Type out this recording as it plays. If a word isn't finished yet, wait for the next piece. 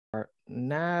Are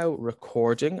now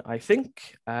recording, I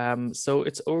think. So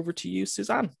it's over to you,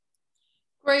 Suzanne.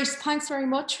 Great, thanks very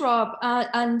much, Rob,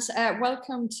 and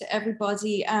welcome to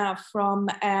everybody from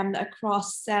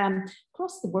across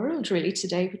the world really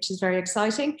today, which is very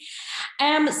exciting.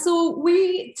 So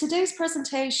today's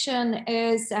presentation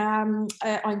is I'm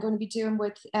going to be doing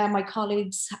with my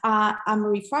colleagues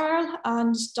Anne-Marie Farrell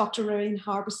and Dr. Lorraine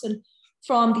Harbison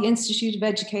from the Institute of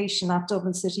Education at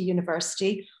Dublin City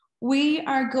University. We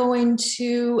are going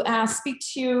to speak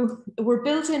to you. We're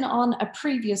building on a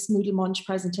previous MoodleMunch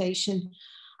presentation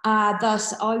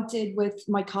that I did with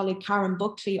my colleague Karen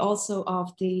Buckley, also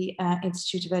of the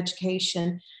Institute of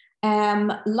Education,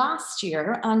 last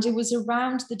year, and it was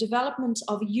around the development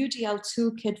of a UDL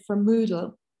toolkit for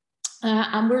Moodle,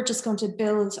 and we're just going to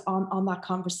build on that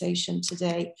conversation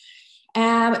today.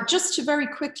 Just to very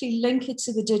quickly link it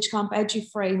to the DigCompEdu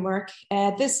framework,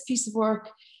 this piece of work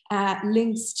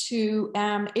links to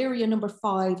area number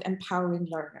 5, empowering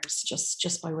learners,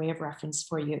 just by way of reference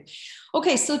for you.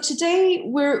 Okay, so today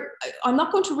I'm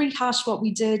not going to rehash what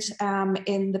we did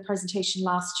in the presentation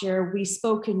last year. We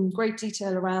spoke in great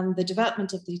detail around the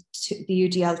development of the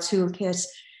UDL toolkit,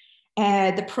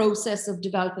 the process of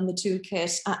developing the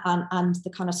toolkit and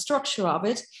the kind of structure of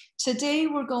it. Today,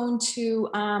 we're going to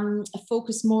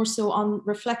focus more so on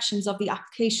reflections of the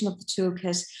application of the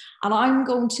toolkit. And I'm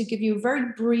going to give you a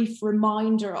very brief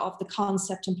reminder of the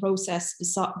concept and process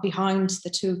behind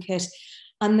the toolkit.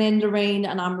 And then Lorraine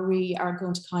and Anne-Marie are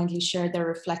going to kindly share their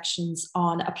reflections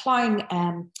on applying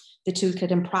the toolkit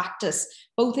in practice,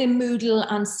 both in Moodle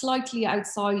and slightly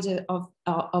outside of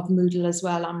Moodle as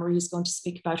well. Anne-Marie is going to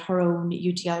speak about her own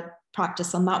UDL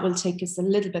practice, and that will take us a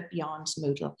little bit beyond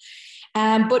Moodle.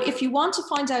 But if you want to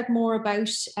find out more about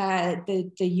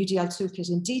the UDL toolkit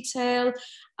in detail,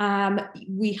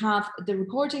 we have the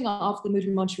recording of the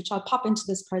MoodleMunch, which I'll pop into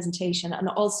this presentation, and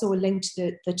also a link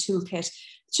to the toolkit.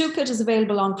 The toolkit is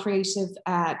available on Creative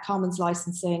Commons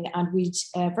licensing, and we'd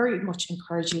very much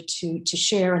encourage you to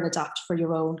share and adapt for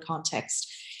your own context.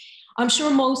 I'm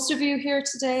sure most of you here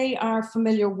today are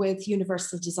familiar with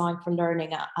Universal Design for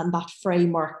Learning and that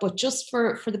framework, but just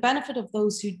for the benefit of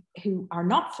those who are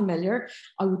not familiar,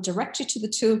 I would direct you to the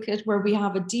toolkit where we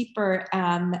have a deeper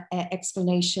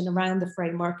explanation around the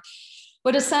framework.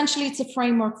 But essentially, it's a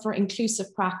framework for inclusive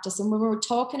practice. And when we're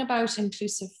talking about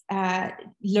inclusive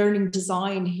learning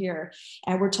design here,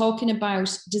 we're talking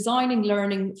about designing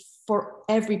learning for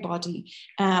everybody,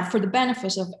 for the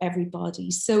benefit of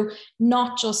everybody. So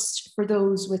not just for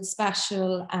those with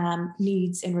special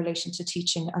needs in relation to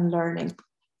teaching and learning.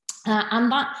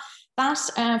 And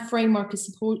that framework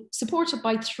is supported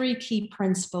by 3 key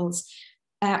principles.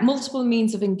 Multiple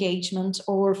means of engagement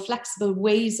or flexible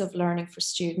ways of learning for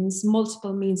students,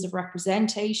 multiple means of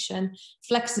representation,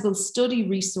 flexible study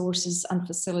resources and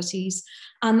facilities,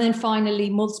 and then finally,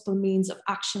 multiple means of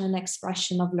action and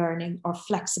expression of learning or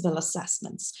flexible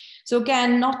assessments. So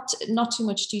again, not too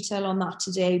much detail on that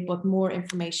today, but more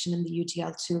information in the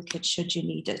UDL toolkit should you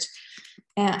need it.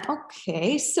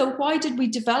 Okay, so why did we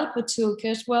develop a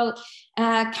toolkit? Well,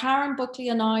 Karen Buckley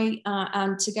and I,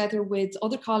 and together with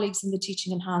other colleagues in the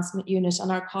Teaching Enhancement Unit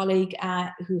and our colleague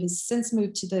who has since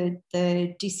moved to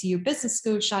the DCU Business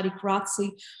School, Shadi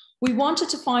Karatzi, we wanted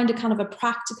to find a kind of a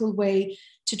practical way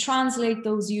to translate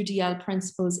those UDL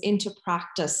principles into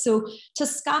practice. So to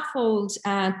scaffold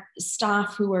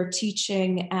staff who are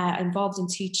teaching, involved in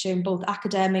teaching, both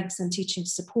academics and teaching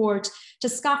support, to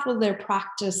scaffold their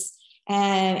practice,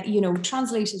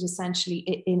 translated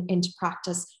essentially into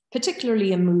practice,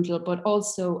 particularly in Moodle, but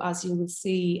also, as you will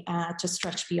see, to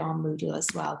stretch beyond Moodle as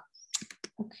well.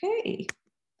 Okay.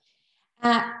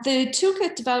 The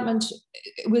toolkit development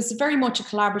was very much a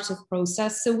collaborative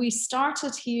process. So we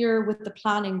started here with the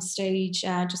planning stage,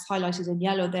 just highlighted in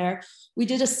yellow there. We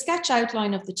did a sketch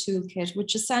outline of the toolkit,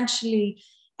 which essentially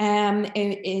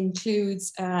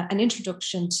includes an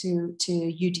introduction to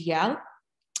UDL.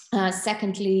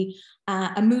 Secondly,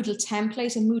 a Moodle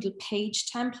template, a Moodle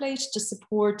page template to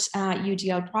support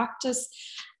UDL practice.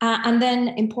 And then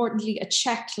importantly, a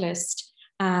checklist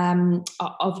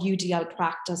of UDL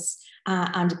practice.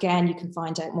 And again, you can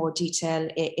find out more detail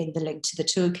in the link to the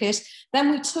toolkit.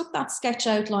 Then we took that sketch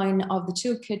outline of the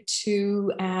toolkit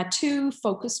to 2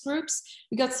 focus groups.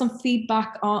 We got some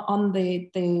feedback on the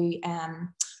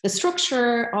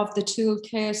structure of the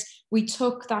toolkit. We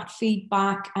took that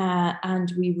feedback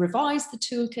and we revised the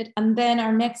toolkit. And then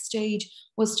our next stage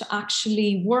was to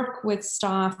actually work with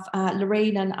staff.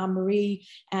 Lorraine and Anne-Marie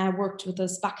worked with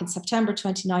us back in September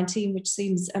 2019, which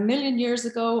seems a million years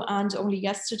ago and only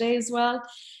yesterday as well.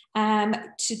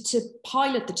 to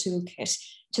pilot the toolkit,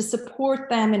 to support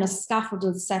them in a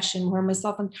scaffolded session where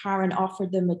myself and Karen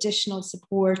offered them additional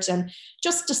support and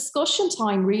just discussion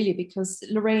time, really, because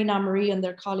Lorraine, Anne-Marie and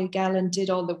their colleague Ellen did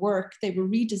all the work. They were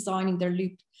redesigning their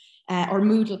Loop or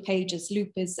Moodle pages.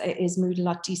 Loop is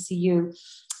Moodle at DCU.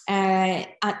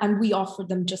 And we offered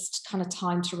them just kind of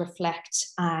time to reflect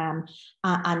and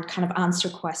kind of answer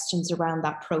questions around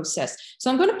that process. So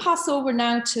I'm going to pass over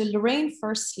now to Lorraine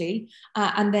firstly,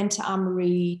 and then to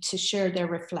Anne-Marie to share their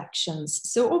reflections.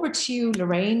 So over to you,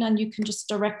 Lorraine, and you can just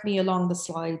direct me along the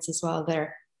slides as well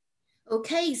there.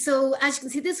 Okay, so as you can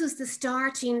see, this was the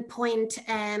starting point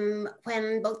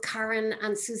when both Karen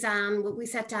and Suzanne, we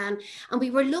sat down and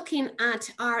we were looking at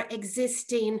our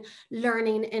existing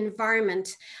learning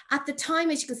environment. At the time,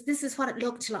 as you can see, this is what it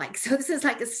looked like. So this is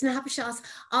like a snapshot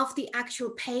of the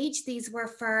actual page. These were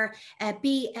for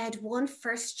B.Ed 1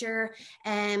 first year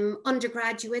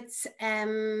undergraduates,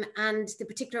 and the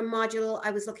particular module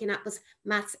I was looking at was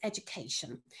maths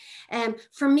education.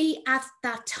 For me at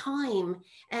that time,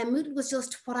 Moodle was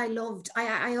just what I loved.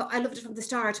 I loved it from the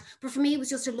start, but for me, it was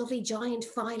just a lovely giant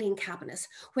filing cabinet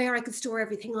where I could store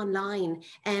everything online,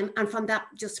 and from that,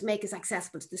 just make it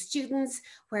accessible to the students,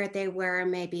 where they were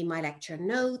maybe my lecture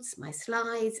notes, my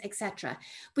slides, etc.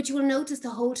 But you will notice the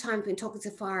whole time we've been talking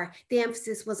so far, the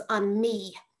emphasis was on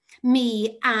me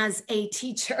as a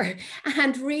teacher.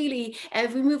 And really,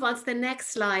 if we move on to the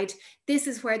next slide, this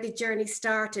is where the journey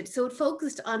started. So it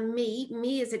focused on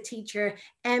me as a teacher,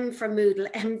 M for Moodle,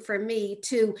 M for me,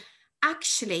 to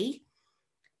actually,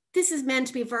 this is meant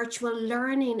to be a virtual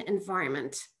learning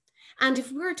environment. And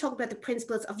if we're talking about the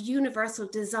principles of universal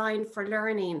design for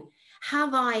learning,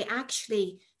 have I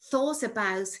actually thought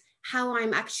about how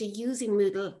I'm actually using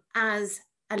Moodle as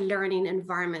a learning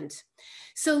environment?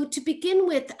 So to begin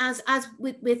with, as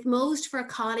with most of our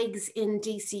colleagues in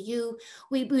DCU,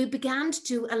 we began to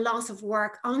do a lot of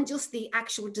work on just the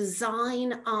actual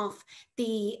design of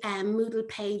the Moodle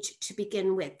page to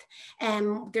begin with.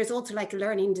 There's also like a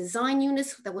learning design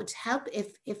unit that would help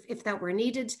if that were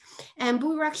needed. But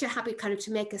we were actually happy kind of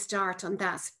to make a start on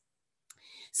that.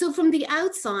 So from the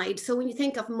outside, so when you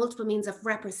think of multiple means of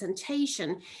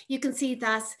representation, you can see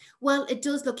that, well, it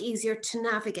does look easier to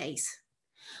navigate.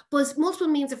 But multiple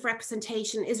means of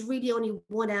representation is really only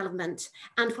one element.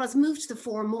 And what's moved to the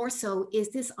fore more so is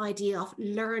this idea of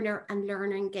learner and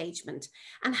learner engagement,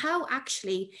 and how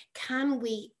actually can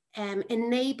we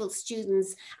enable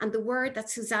students, and the word that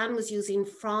Suzanne was using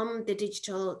from the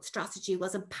digital strategy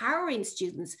was empowering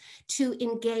students to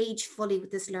engage fully with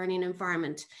this learning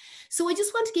environment. So I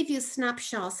just want to give you a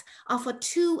snapshot of what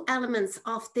two elements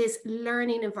of this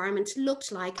learning environment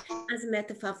looked like as a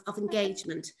method of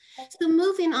engagement. So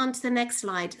moving on to the next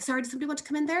slide. Sorry, does somebody want to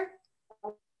come in there?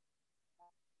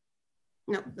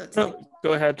 No,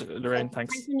 go ahead, Lorraine,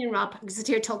 thanks. Thanks, Rob, because it's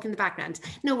here talking in the background.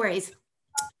 No worries.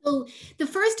 So the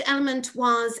first element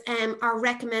was our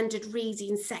recommended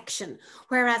reading section,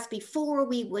 whereas before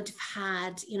we would have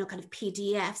had, kind of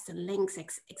PDFs and links,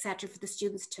 etc. for the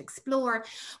students to explore.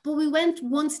 But we went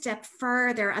one step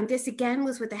further, and this again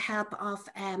was with the help of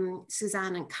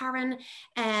Suzanne and Karen,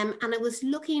 and I was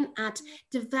looking at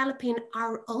developing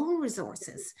our own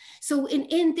resources. So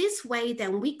in this way,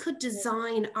 then we could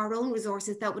design our own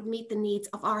resources that would meet the needs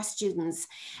of our students.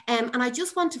 And I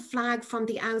just want to flag from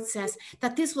the outset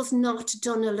that this was not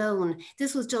done alone.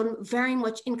 This was done very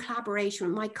much in collaboration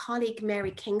with my colleague,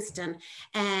 Mary Kingston.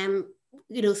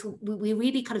 So we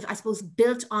really kind of, I suppose,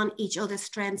 built on each other's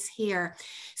strengths here.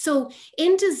 So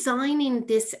in designing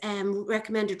this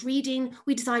recommended reading,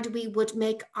 we decided we would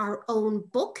make our own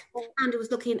book, and it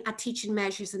was looking at teaching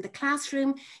measures in the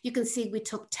classroom. You can see we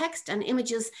took text and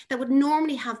images that would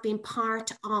normally have been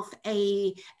part of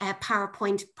a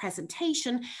PowerPoint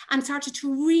presentation and started to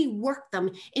rework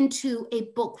them into a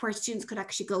book where students could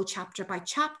actually go chapter by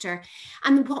chapter.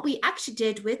 And what we actually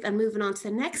did with, and moving on to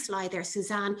the next slide there,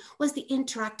 Suzanne, was the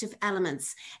interactive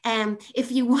elements.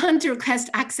 If you want to request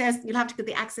access, you'll have to get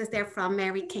the access there from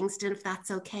Mary Kingston, if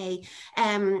that's okay.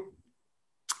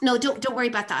 No, don't worry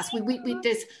about that. We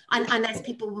this, unless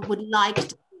people would like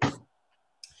to.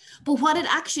 But what it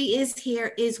actually is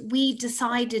here is we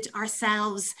decided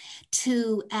ourselves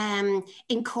to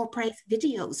incorporate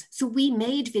videos. So we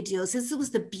made videos. This was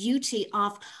the beauty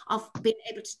of being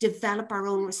able to develop our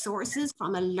own resources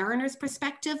from a learner's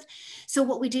perspective. So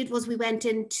what we did was we went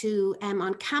into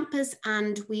on campus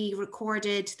and we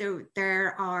recorded,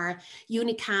 there are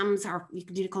unicams, or you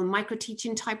could call micro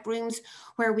teaching type rooms,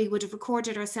 where we would have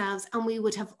recorded ourselves and we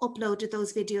would have uploaded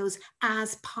those videos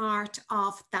as part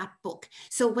of that book.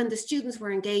 So when the students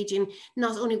were engaging,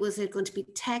 not only was it going to be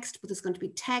text, but there's going to be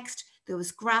text, there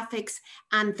was graphics,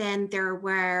 and then there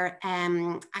were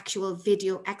actual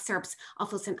video excerpts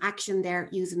of us in action there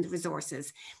using the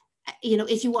resources. You know,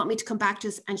 if you want me to come back to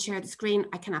us and share the screen,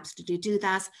 I can absolutely do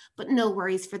that, but no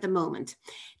worries for the moment.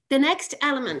 The next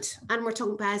element, and we're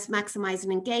talking about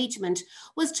maximizing engagement,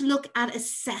 was to look at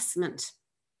assessment.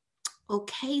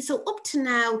 Okay, so up to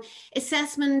now,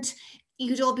 assessment,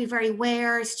 you'd all be very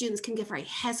aware, students can get very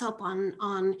heads up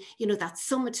on you know, that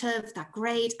summative, that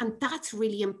grade, and that's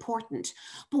really important.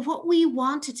 But what we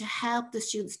wanted to help the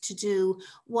students to do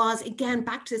was, again,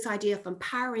 back to this idea of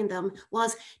empowering them,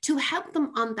 was to help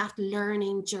them on that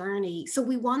learning journey. So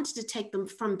we wanted to take them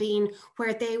from being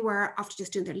where they were after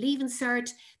just doing their Leaving Cert,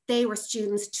 they were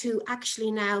students, to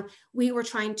actually now we were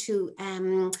trying to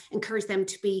encourage them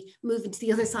to be moving to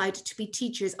the other side, to be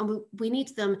teachers, and we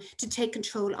needed them to take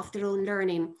control of their own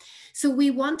learning. So we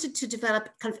wanted to develop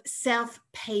kind of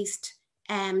self-paced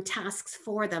tasks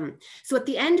for them. So at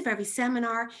the end of every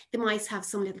seminar, they might have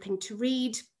some little thing to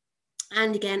read,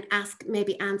 and again,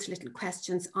 maybe answer little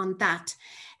questions on that.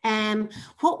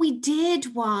 What we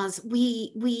did was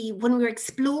when we were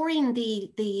exploring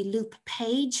the Loop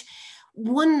page,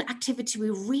 one activity we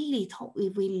really thought we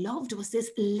loved was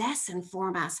this lesson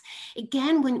format.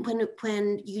 Again,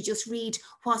 when you just read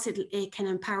what it can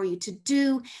empower you to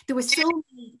do, there were so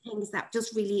many things that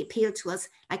just really appealed to us,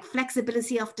 like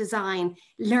flexibility of design,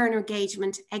 learner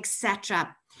engagement,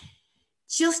 etc.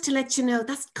 Just to let you know,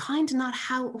 that's kind of not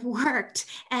how it worked.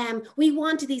 We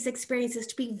wanted these experiences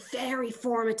to be very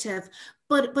formative,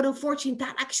 but unfortunately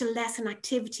that actual lesson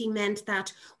activity meant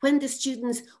that when the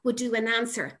students would do an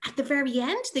answer, at the very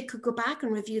end, they could go back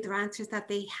and review their answers that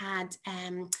they had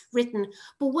written.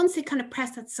 But once they kind of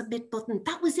pressed that submit button,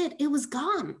 that was it, it was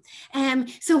gone.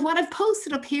 So what I've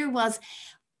posted up here was,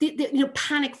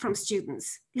 panic from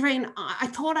students. Lorraine, I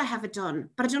thought I have it done,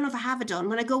 but I don't know if I have it done.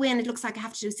 When I go in, it looks like I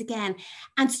have to do this again.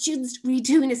 And students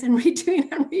redoing this and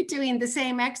redoing and redoing the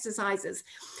same exercises.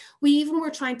 We even were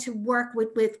trying to work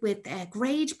with a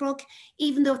grade book,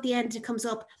 even though at the end it comes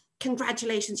up,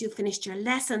 congratulations, you finished your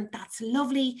lesson. That's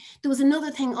lovely. There was another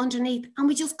thing underneath, and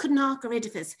we just could not get rid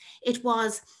of it. It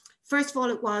was, first of all,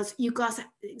 it was, you got,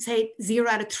 say, 0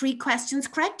 out of 3 questions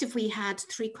correct if we had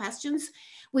 3 questions.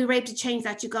 We were able to change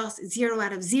that. You got 0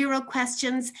 out of 0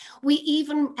 questions. We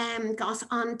even got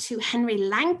on to Henry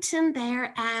Langton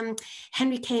there.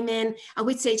 Henry came in, at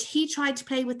which stage he tried to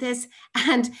play with this,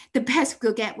 and the best we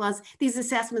could get was, these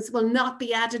assessments will not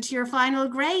be added to your final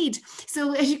grade.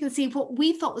 So as you can see, what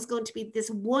we thought was going to be this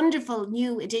wonderful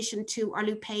new addition to our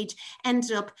Loop page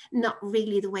ended up not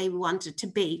really the way we wanted it to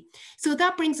be. So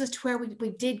that brings us to where we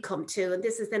did come to, and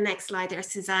this is the next slide there,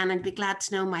 Suzanne, and be glad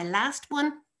to know my last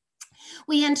one.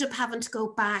 We ended up having to go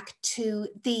back to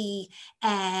the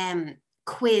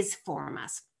quiz format.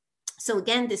 So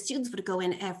again, the students would go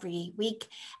in every week,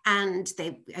 and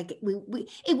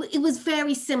it was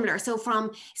very similar. So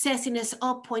from setting this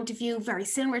up point of view, very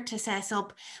similar to set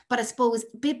up, but I suppose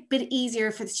a bit easier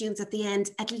for the students at the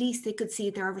end. At least they could see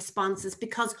their responses,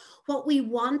 because what we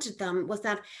wanted them was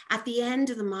that at the end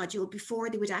of the module, before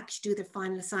they would actually do their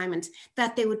final assignment,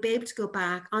 that they would be able to go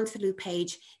back onto the Loop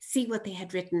page, see what they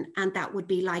had written, and that would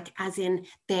be like as in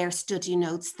their study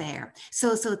notes there.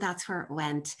 So that's where it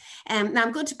went. Now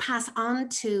I'm going to pass on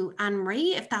to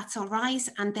Anne-Marie, if that's all right,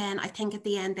 and then I think at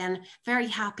the end then very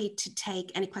happy to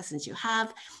take any questions you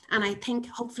have, and I think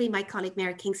hopefully my colleague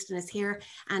Mary Kingston is here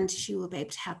and she will be able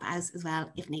to help out as well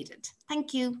if needed.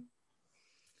 Thank you.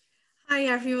 Hi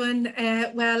everyone.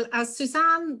 Well, as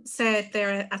Suzanne said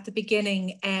there at the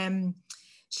beginning,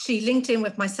 she linked in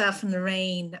with myself and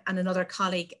Lorraine and another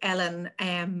colleague, Ellen,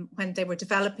 when they were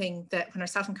developing when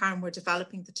herself and Karen were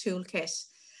developing the toolkit.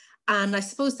 And I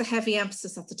suppose the heavy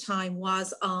emphasis at the time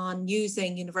was on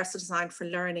using universal design for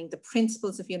learning, the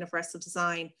principles of universal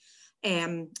design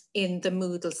in the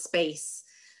Moodle space.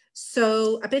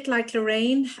 So a bit like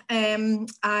Lorraine,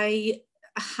 I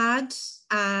had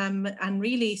and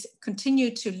really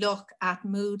continued to look at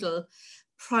Moodle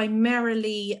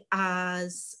primarily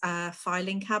as a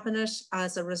filing cabinet,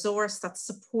 as a resource that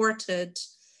supported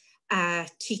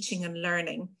teaching and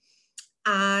learning.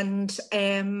 And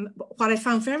what I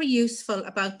found very useful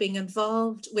about being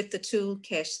involved with the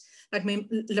toolkit, like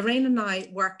Lorraine and I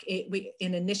work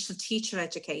in initial teacher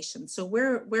education. So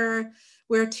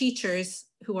we're teachers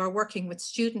who are working with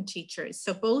student teachers.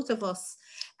 So both of us,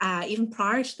 even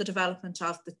prior to the development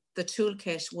of the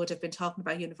toolkit, would have been talking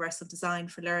about universal design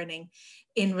for learning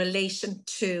in relation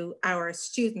to our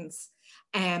students,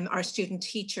 our student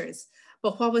teachers.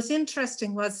 But what was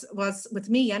interesting was with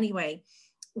me anyway,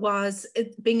 was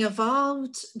being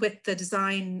involved with the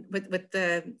design, with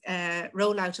the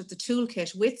rollout of the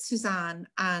toolkit with Suzanne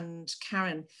and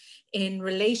Karen in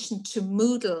relation to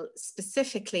Moodle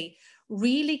specifically,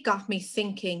 really got me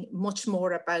thinking much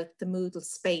more about the Moodle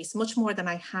space, much more than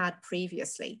I had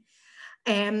previously.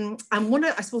 And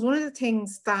I suppose one of the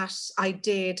things that I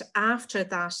did after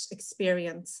that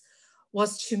experience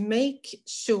was to make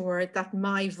sure that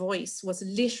my voice was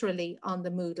literally on the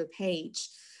Moodle page.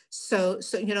 So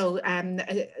you know,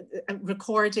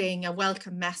 recording a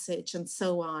welcome message and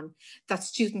so on, that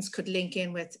students could link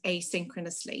in with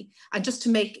asynchronously, and just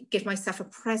to give myself a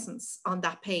presence on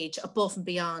that page above and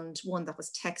beyond one that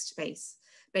was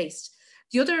text-based.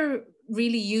 The other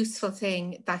really useful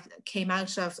thing that came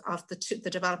out of the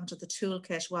development of the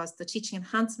toolkit was the Teaching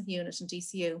Enhancement unit in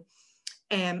DCU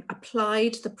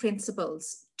applied the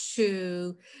principles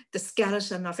to the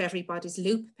skeleton of everybody's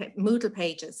Moodle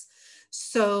pages.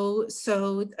 So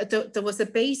there was a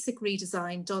basic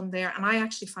redesign done there, and I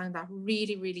actually found that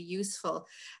really, really useful.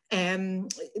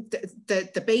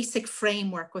 The basic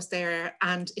framework was there,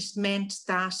 and it meant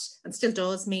that, and still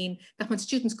does mean, that when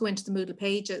students go into the Moodle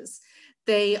pages,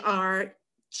 they are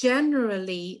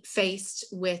generally faced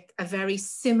with a very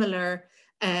similar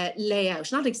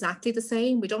layout, not exactly the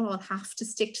same. We don't all have to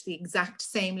stick to the exact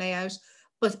same layout,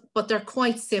 but they're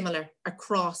quite similar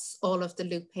across all of the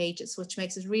loop pages, which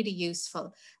makes it really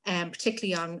useful,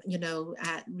 particularly on, you know,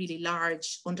 really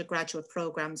large undergraduate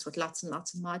programs with lots and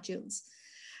lots of modules.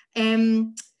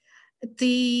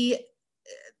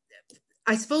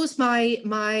 I suppose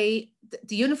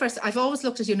the university, I've always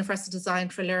looked at universal design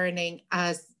for learning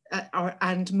as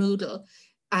and Moodle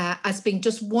as being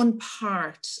just one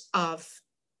part of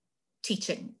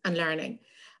teaching and learning,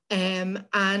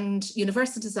 and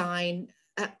universal design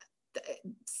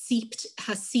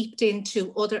has seeped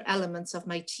into other elements of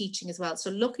my teaching as well. So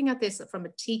looking at this from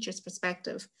a teacher's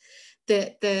perspective,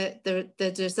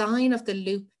 the design of the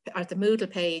loop or the Moodle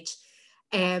page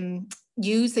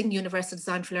using universal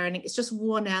design for learning is just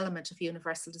one element of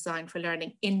universal design for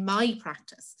learning in my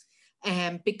practice,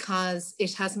 because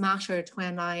it has mattered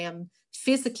when I am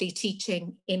physically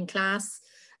teaching in class.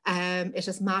 It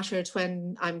has mattered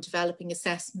when I'm developing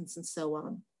assessments and so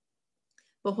on.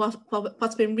 But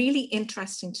what's been really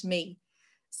interesting to me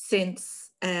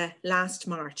since last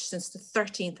March, since the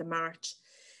 13th of March,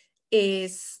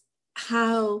 is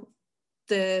how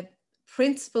the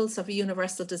principles of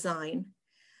universal design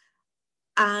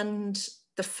and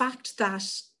the fact that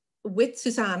with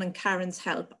Suzanne and Karen's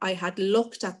help, I had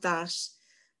looked at that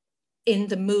in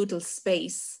the Moodle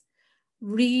space,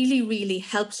 really, really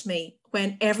helped me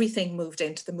when everything moved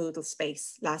into the Moodle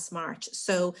space last March.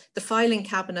 So the filing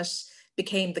cabinet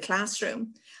became the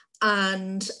classroom,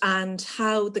 and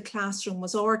how the classroom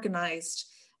was organized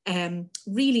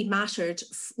really mattered,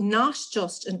 not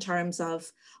just in terms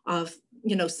of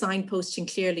you know,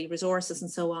 signposting clearly resources and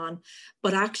so on,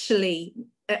 but actually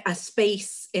a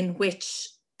space in which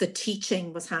the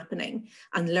teaching was happening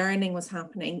and learning was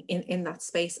happening in that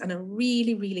space. And it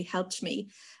really, really helped me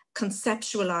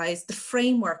conceptualize the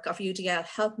framework of UDL,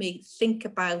 helped me think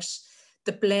about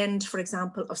the blend, for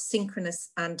example, of synchronous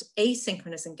and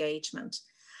asynchronous engagement.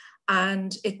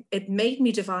 And it made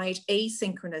me divide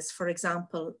asynchronous, for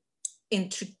example,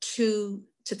 into to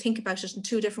think about it in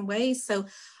two different ways. So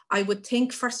I would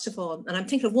think, first of all, and I'm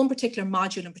thinking of one particular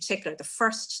module in particular, the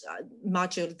first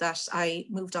module that I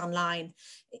moved online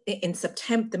in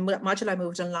September, the module I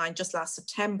moved online just last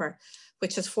September,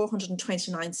 which has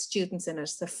 429 students in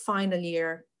it, the final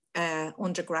year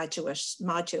undergraduate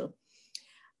module.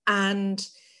 And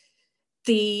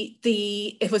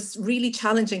it was really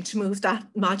challenging to move that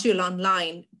module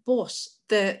online, but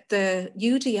the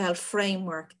UDL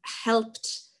framework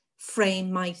helped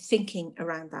frame my thinking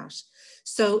around that.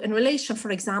 So in relation,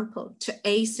 for example, to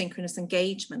asynchronous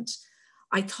engagement,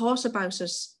 I thought about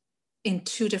it in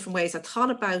two different ways. I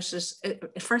thought about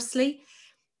it, firstly,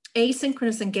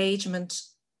 asynchronous engagement,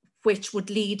 which would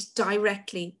lead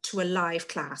directly to a live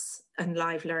class and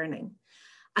live learning.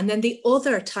 And then the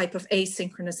other type of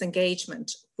asynchronous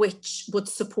engagement, which would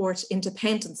support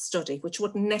independent study, which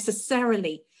wouldn't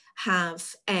necessarily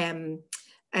have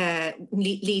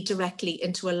lead directly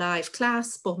into a live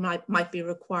class, but might be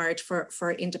required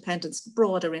for independence,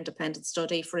 broader independent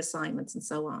study, for assignments and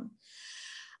so on.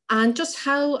 And just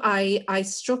how I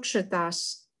structured that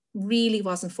really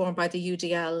was informed by the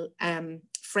UDL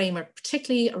framework,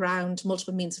 particularly around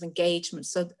multiple means of engagement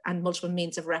and multiple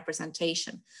means of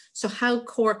representation. So how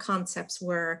core concepts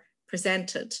were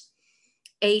presented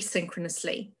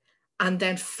asynchronously and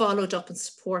then followed up and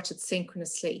supported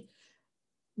synchronously.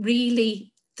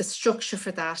 Really, the structure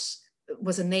for that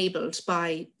was enabled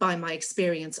by my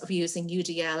experience of using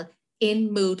UDL in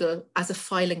Moodle as a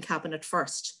filing cabinet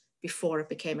first before it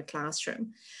became a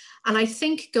classroom. And I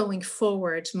think going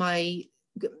forward, I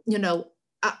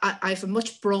have a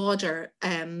much broader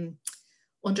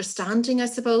understanding, I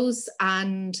suppose,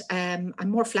 and I'm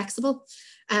more flexible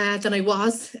than I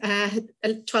was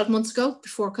 12 months ago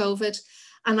before COVID.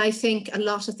 And I think a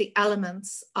lot of the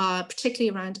elements,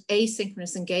 particularly around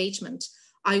asynchronous engagement,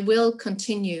 I will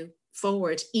continue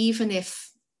forward, even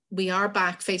if we are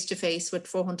back face-to-face with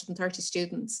 430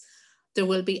 students. There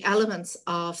will be elements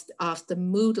of the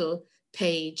Moodle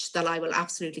page that I will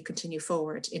absolutely continue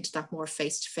forward into that more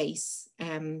face-to-face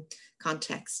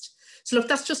context. So look,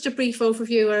 that's just a brief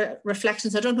overview or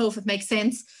reflections. I don't know if it makes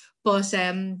sense, but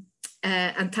and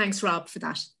thanks, Rob, for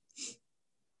that.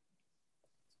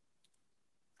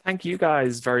 Thank you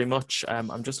guys very much.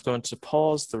 I'm just going to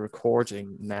pause the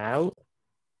recording now.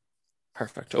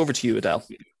 Perfect. Over to you, Adele.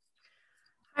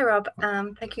 Hi, Rob.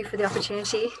 Thank you for the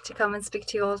opportunity to come and speak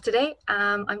to you all today.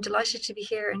 I'm delighted to be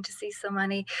here and to see so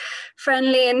many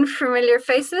friendly and familiar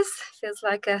faces. Feels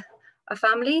like a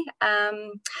family.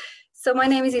 So my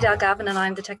name is Udal Gavin and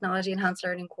I'm the Technology Enhanced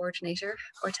Learning Coordinator,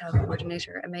 or TEL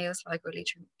Coordinator at Mayo Sligo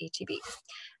Leitrim ETB.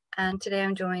 And today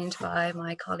I'm joined by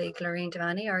my colleague Lorraine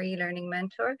Devaney, our e-learning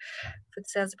mentor for the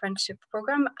Sales Apprenticeship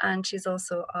Programme, and she's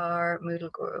also our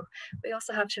Moodle guru. We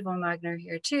also have Siobhan Magner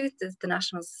here too, the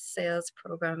National Sales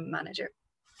Programme Manager.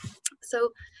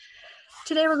 So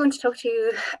today we're going to talk to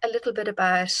you a little bit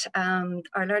about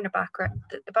our learner background,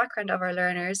 the background of our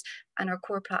learners and our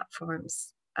core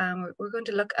platforms. We're going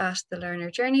to look at the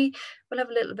learner journey. We'll have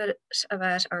a little bit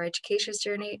about our educator's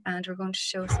journey, and we're going to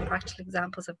show some practical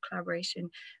examples of collaboration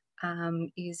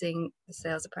using the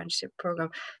Sales Apprenticeship Programme.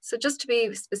 So just to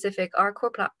be specific, our core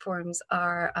platforms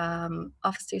are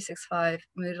Office 365,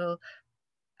 Moodle,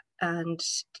 and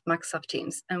Microsoft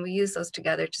Teams, and we use those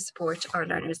together to support our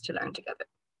learners to learn together.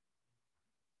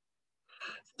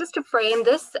 Just to frame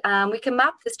this, we can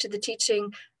map this to the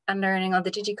teaching and learning on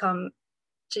the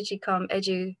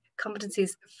DigCompEdu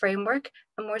competencies framework,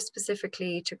 and more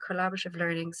specifically to collaborative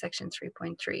learning section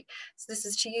 3.3. So this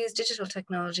is to use digital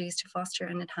technologies to foster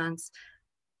and enhance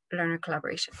learner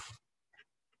collaboration.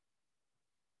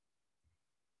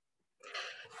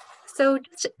 So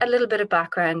just a little bit of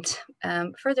background.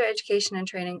 Further education and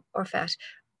training, or FET,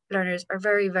 learners are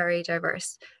very, very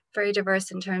diverse. Very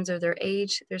diverse in terms of their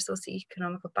age, their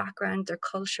socioeconomic background, their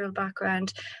cultural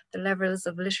background, the levels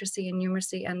of literacy and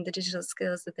numeracy, and the digital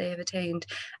skills that they have attained.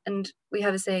 And we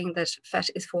have a saying that FET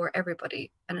is for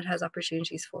everybody, and it has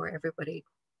opportunities for everybody.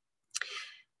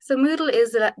 So Moodle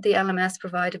is the LMS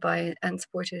provided by and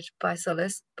supported by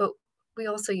Solus, but we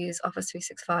also use Office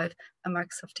 365 and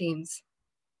Microsoft Teams.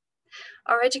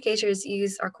 Our educators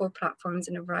use our core platforms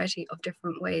in a variety of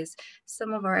different ways.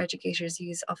 Some of our educators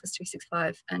use Office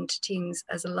 365 and Teams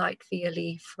as a light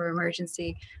VLE for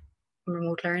emergency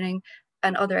remote learning,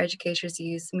 and other educators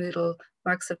use Moodle,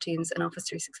 Microsoft Teams, and Office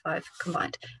 365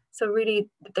 combined. So really,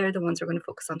 they're the ones we're going to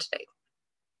focus on today.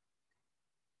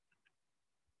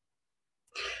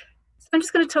 So I'm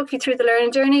just going to talk you through the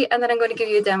learning journey, and then I'm going to give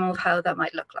you a demo of how that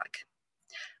might look like.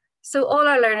 So all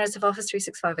our learners have Office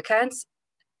 365 accounts,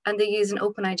 and they use an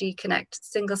OpenID Connect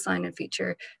single sign-in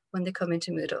feature when they come into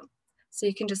Moodle. So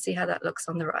you can just see how that looks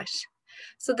on the right.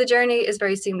 So the journey is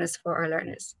very seamless for our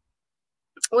learners.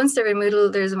 Once they're in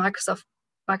Moodle, there's a Microsoft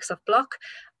block,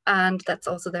 and that's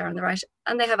also there on the right.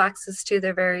 And they have access to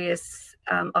their various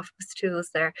Office tools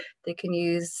there. They can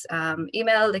use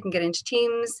email, they can get into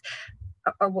Teams,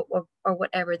 or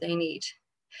whatever they need.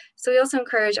 So we also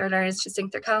encourage our learners to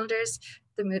sync their calendars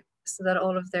so that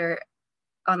all of their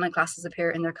online classes appear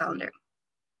in their calendar.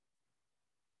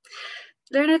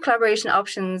 Learner collaboration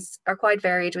options are quite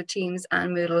varied with Teams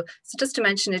and Moodle. So just to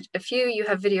mention a few, you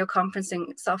have video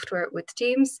conferencing software with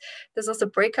Teams. There's also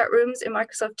breakout rooms in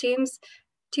Microsoft Teams.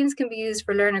 Teams can be used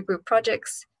for learner group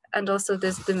projects, and also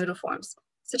there's the Moodle forms.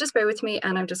 So just bear with me,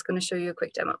 and I'm just going to show you a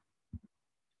quick demo.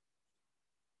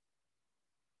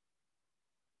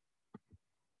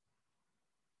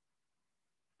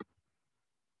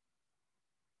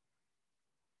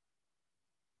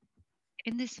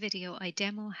 In this video, I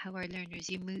demo how our learners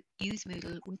use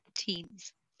Moodle with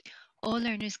Teams. All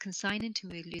learners can sign into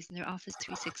Moodle using their Office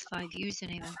 365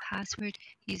 username and password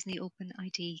using the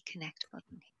OpenID Connect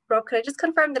button. Rob, can I just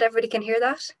confirm that everybody can hear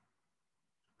that?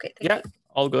 Okay, thank you.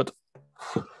 All good.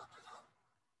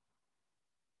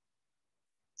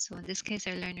 So in this case,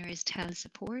 our learner is TEL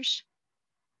support.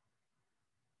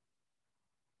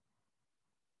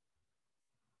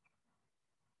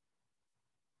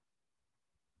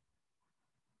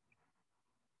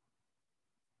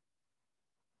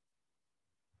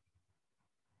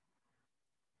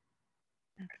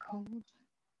 That's cool.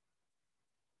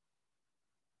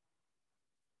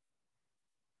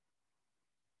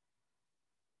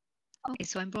 Okay,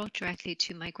 so I'm brought directly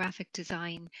to my graphic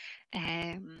design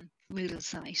Moodle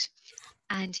site.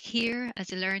 And here,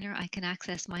 as a learner, I can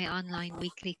access my online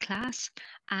weekly class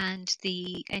and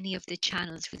any of the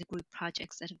channels for the group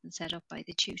projects that have been set up by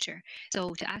the tutor.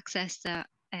 So to access the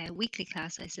weekly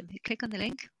class, I simply click on the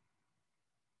link.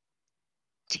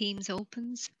 Teams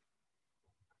opens.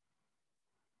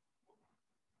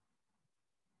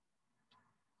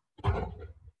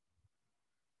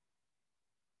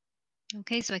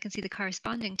 Okay, so I can see the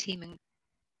corresponding team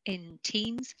in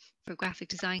Teams for graphic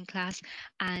design class.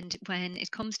 And when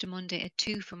it comes to Monday at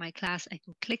 2 for my class, I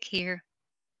can click here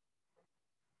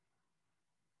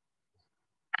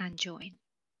and join.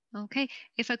 Okay,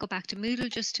 if I go back to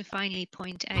Moodle, just to finally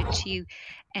point out to you,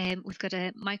 we've got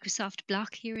a Microsoft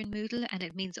block here in Moodle, and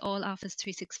it means all Office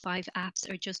 365 apps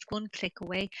are just one click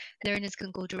away. Learners can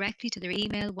go directly to their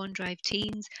email, OneDrive,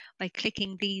 Teams by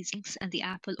clicking these links, and the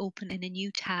app will open in a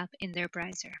new tab in their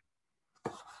browser.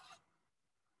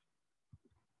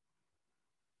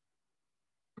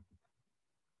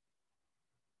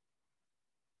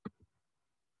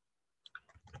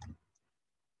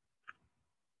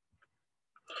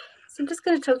 So I'm just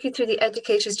going to talk you through the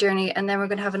educator's journey, and then we're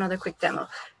going to have another quick demo.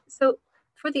 So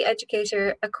for the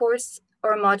educator, a course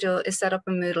or a module is set up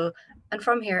in Moodle, and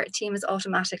from here, a team is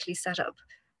automatically set up.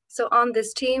 So on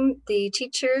this team, the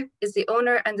teacher is the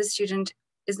owner and the student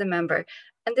is the member.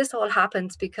 And this all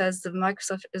happens because of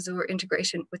Microsoft Azure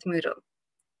integration with Moodle.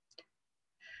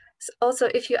 So also,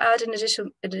 if you add an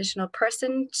additional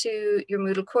person to your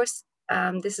Moodle course,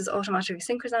 this is automatically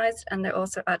synchronized and they're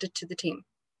also added to the team.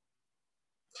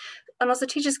 And also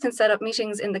teachers can set up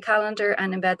meetings in the calendar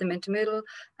and embed them into Moodle,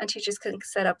 and teachers can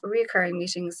set up recurring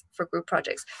meetings for group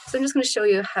projects. So I'm just going to show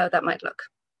you how that might look.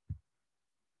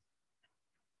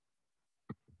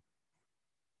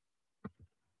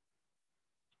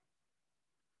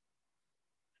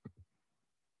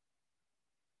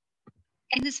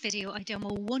 In this video, I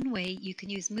demo one way you can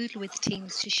use Moodle with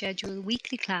Teams to schedule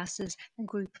weekly classes and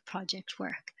group project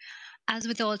work. As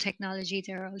with all technology,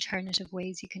 there are alternative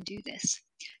ways you can do this.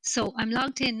 So I'm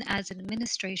logged in as an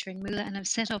administrator in Moodle, and I've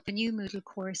set up a new Moodle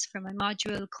course for my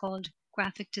module called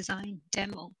Graphic Design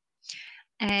Demo.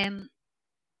 You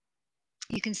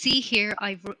can see here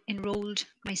I've enrolled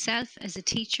myself as a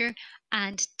teacher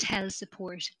and TEL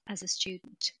support as a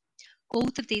student.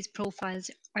 Both of these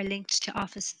profiles are linked to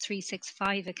Office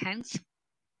 365 accounts.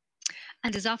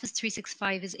 And as Office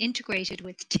 365 is integrated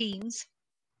with Teams,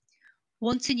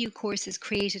 once a new course is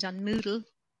created on Moodle,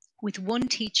 with one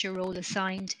teacher role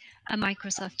assigned, a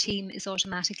Microsoft team is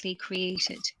automatically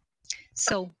created.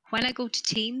 So when I go to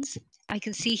Teams, I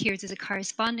can see here there's a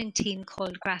corresponding team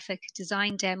called Graphic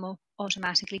Design Demo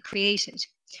automatically created.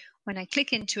 When I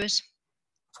click into it,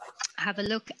 have a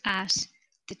look at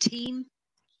the team,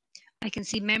 I can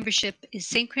see membership is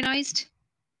synchronized.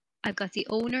 I've got the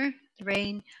owner,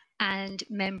 Lorraine, and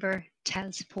member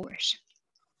TEL support.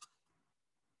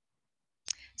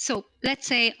 So let's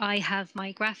say I have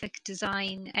my graphic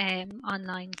design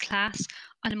online class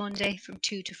on a Monday from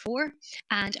 2 to 4,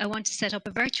 and I want to set up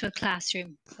a virtual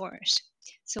classroom for it.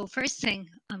 So first thing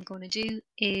I'm going to do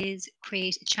is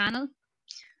create a channel.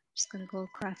 I'm just going to go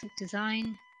graphic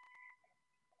design,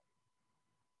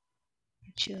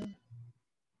 virtual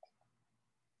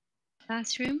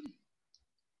classroom.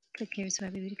 Click here so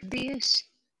everybody can see it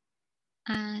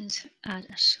and add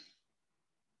it.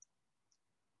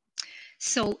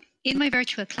 So in my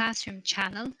virtual classroom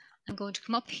channel, I'm going to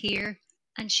come up here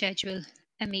and schedule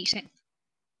a meeting.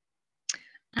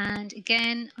 And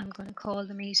again, I'm going to call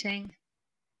the meeting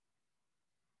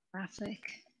graphic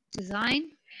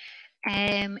design.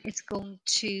 It's going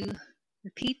to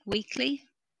repeat weekly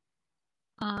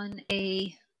on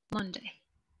a Monday.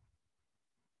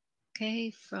 Okay,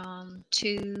 from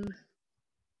 2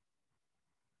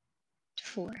 to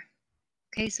 4.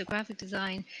 Okay, so graphic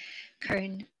design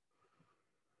current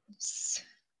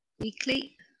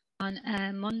weekly on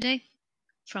a Monday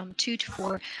from 2 to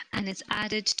 4, and it's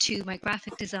added to my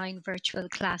graphic design virtual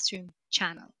classroom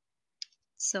channel.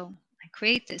 So I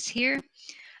create this here,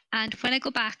 and when I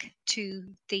go back to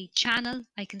the channel,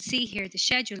 I can see here the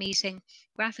schedule meeting.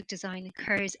 Graphic design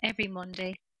occurs every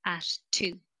Monday at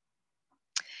 2.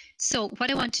 So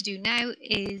what I want to do now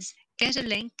is get a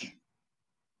link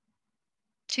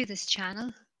to this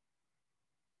channel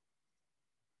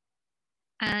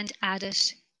and add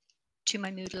it to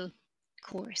my Moodle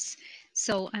course.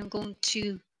 So I'm going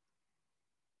to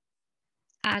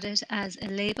add it as a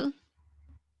label.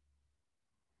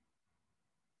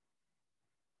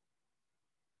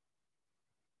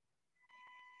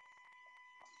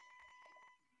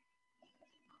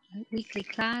 weekly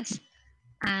class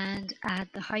and add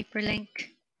the hyperlink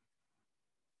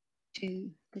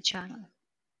to the channel.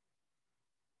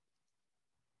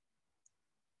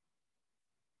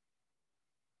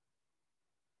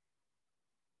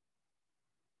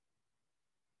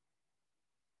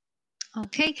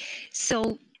 Okay,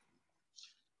 so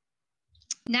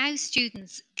now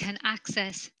students can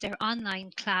access their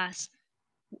online class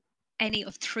any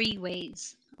of 3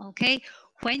 ways. Okay,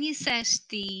 when you set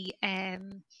the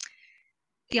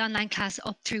online class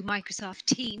up through Microsoft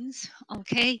Teams,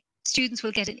 okay, students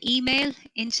will get an email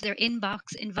into their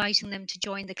inbox inviting them to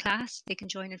join the class. They can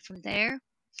join it from there.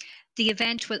 The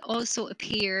event will also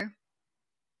appear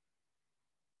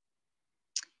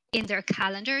in their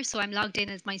calendar. So I'm logged in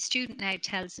as my student now,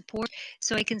 TEL support.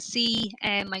 So I can see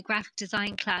my graphic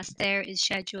design class there is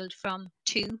scheduled from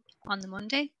 2 on the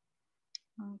Monday.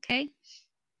 Okay.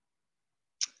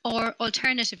 Or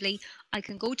alternatively, I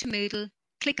can go to Moodle,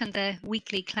 click on the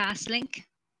weekly class link,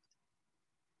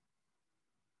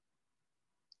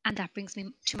 and that brings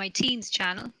me to my Teams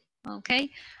channel. Okay.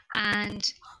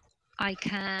 And I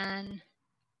can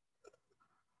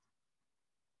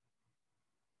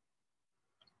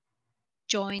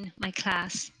join my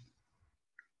class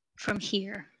from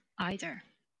here either.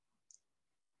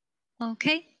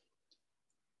 Okay.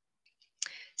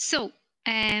 So,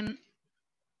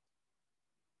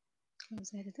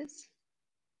 close out of this.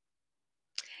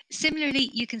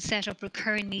 Similarly, you can set up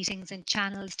recurring meetings and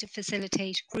channels to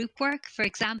facilitate group work. For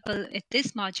example, at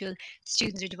this module,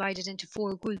 students are divided into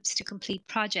 4 groups to complete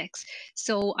projects.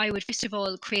 So I would first of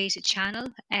all create a channel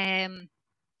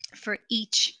for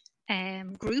each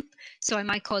group. So I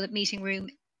might call it meeting room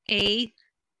A,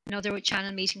 another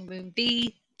channel meeting room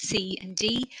B, C and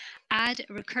D. Add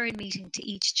a recurring meeting to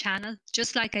each channel,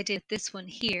 just like I did this one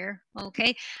here,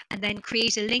 okay? And then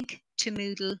create a link to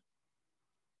Moodle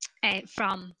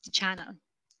from the channel,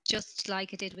 just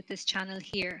like I did with this channel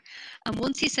here. And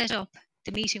once you set up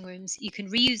the meeting rooms, you can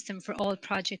reuse them for all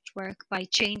project work by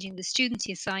changing the students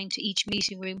you assign to each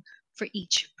meeting room for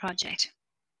each project.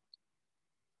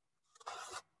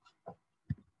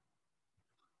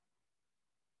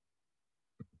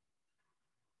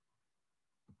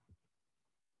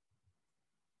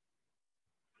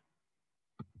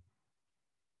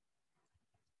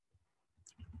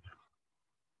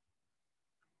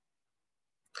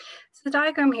 So the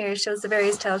diagram here shows the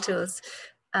various TEL tools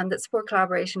that support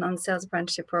collaboration on the sales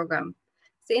apprenticeship program.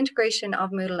 The integration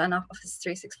of Moodle and Office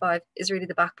 365 is really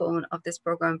the backbone of this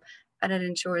program, and it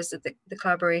ensures that the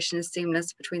collaboration is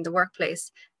seamless between the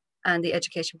workplace and the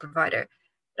education provider.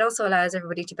 It also allows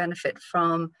everybody to benefit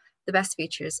from the best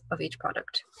features of each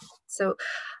product. So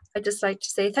I'd just like to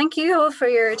say thank you all for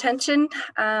your attention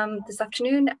this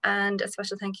afternoon, and a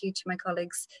special thank you to my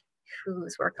colleagues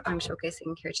whose work I'm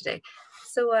showcasing here today.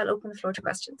 So I'll open the floor to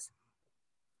questions.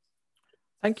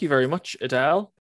 Thank you very much, Adele.